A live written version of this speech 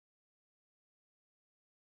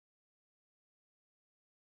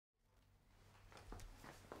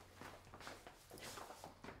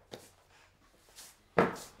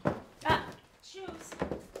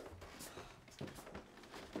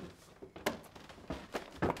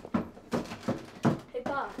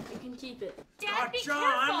Pa, you can keep it. Dad, be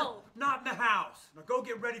John! careful! Not in the house. Now go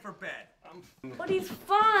get ready for bed. But he's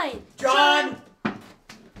fine. John!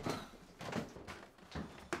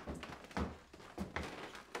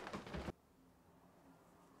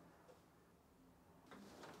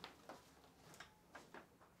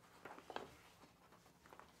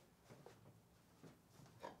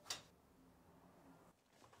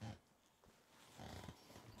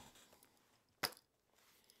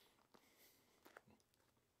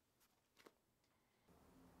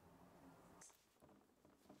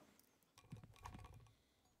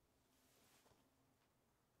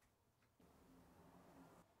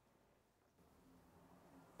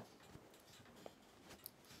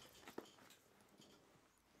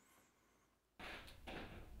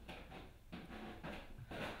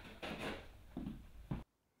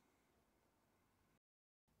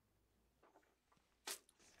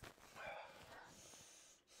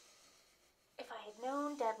 If I had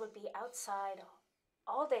known Dad would be outside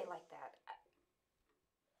all day like that.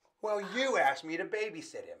 Well, you asked me to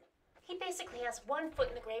babysit him. He basically has one foot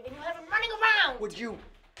in the grave and you have him running around! Would you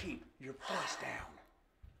keep your voice down?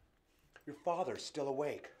 Your father's still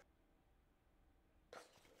awake.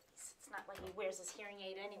 It's not like he wears his hearing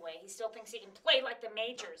aid anyway. He still thinks he can play like the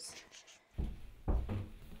majors.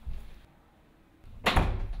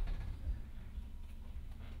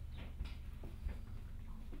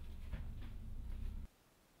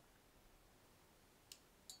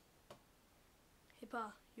 Hey,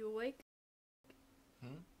 Pa, you awake?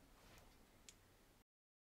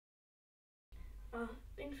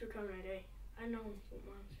 Thanks for coming today. I know what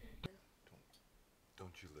Mom said.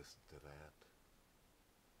 Don't you listen to that.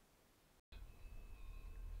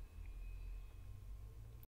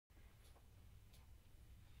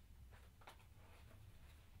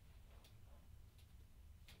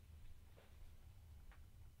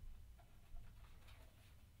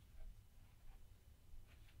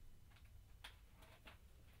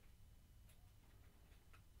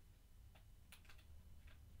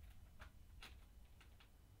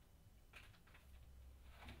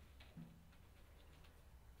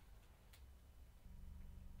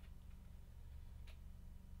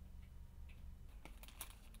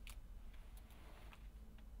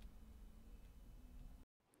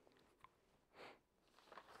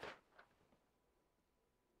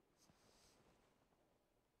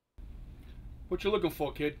 What you looking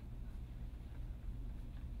for, kid?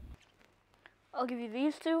 I'll give you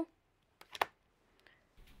these two.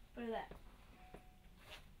 What is that?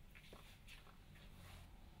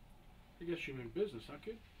 I guess you're in business, huh,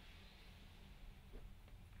 kid?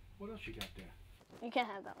 What else you got there? You can't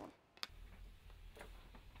have that one.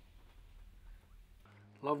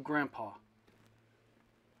 Love, Grandpa.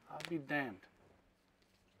 I'll be damned.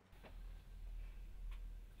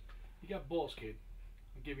 You got balls, kid.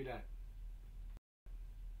 I'll give you that.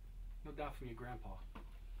 No doubt from your grandpa.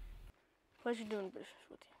 Pleasure doing business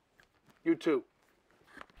with you. You too.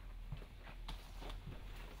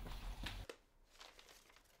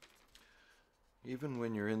 Even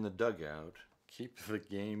when you're in the dugout, keep the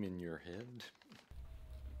game in your head.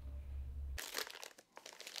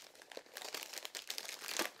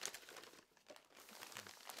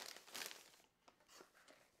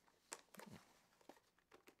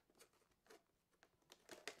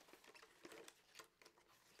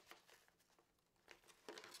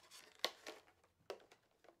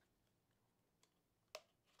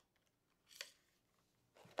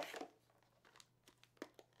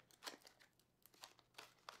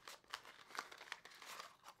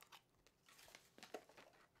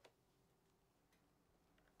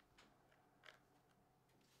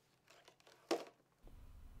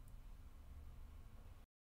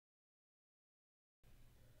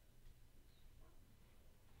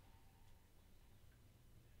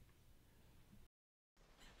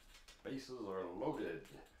 Bases are loaded.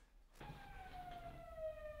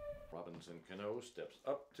 Robinson Cano steps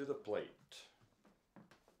up to the plate.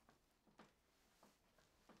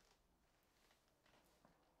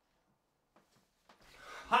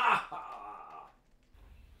 Ha ha!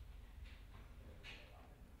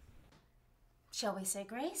 Shall we say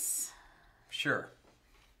grace? Sure.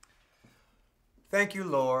 Thank you,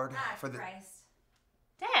 Lord, Ah, for the... Christ.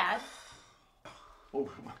 Dad? Oh,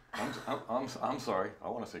 I'm sorry. I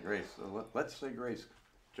want to say grace. Let's say grace.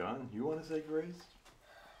 John, you want to say grace?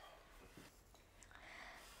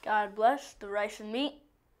 God bless the rice and meat.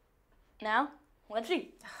 Now, let's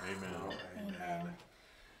eat. Amen. Amen.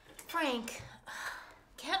 Frank,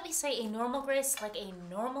 can't we say a normal grace like a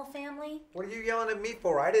normal family? What are you yelling at me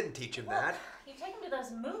for? I didn't teach him that. You take him to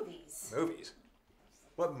those movies. Movies?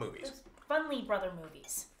 What movies? Those Funley Brother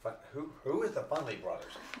movies. Who is the Funley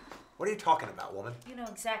brothers? What are you talking about, woman? You know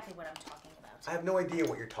exactly what I'm talking about. I have no idea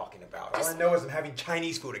what you're talking about. All I know is I'm having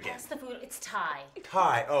Chinese food again. That's the food. It's Thai.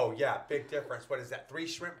 Thai. Oh, yeah, big difference. What is that, 3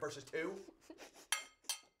 shrimp versus 2?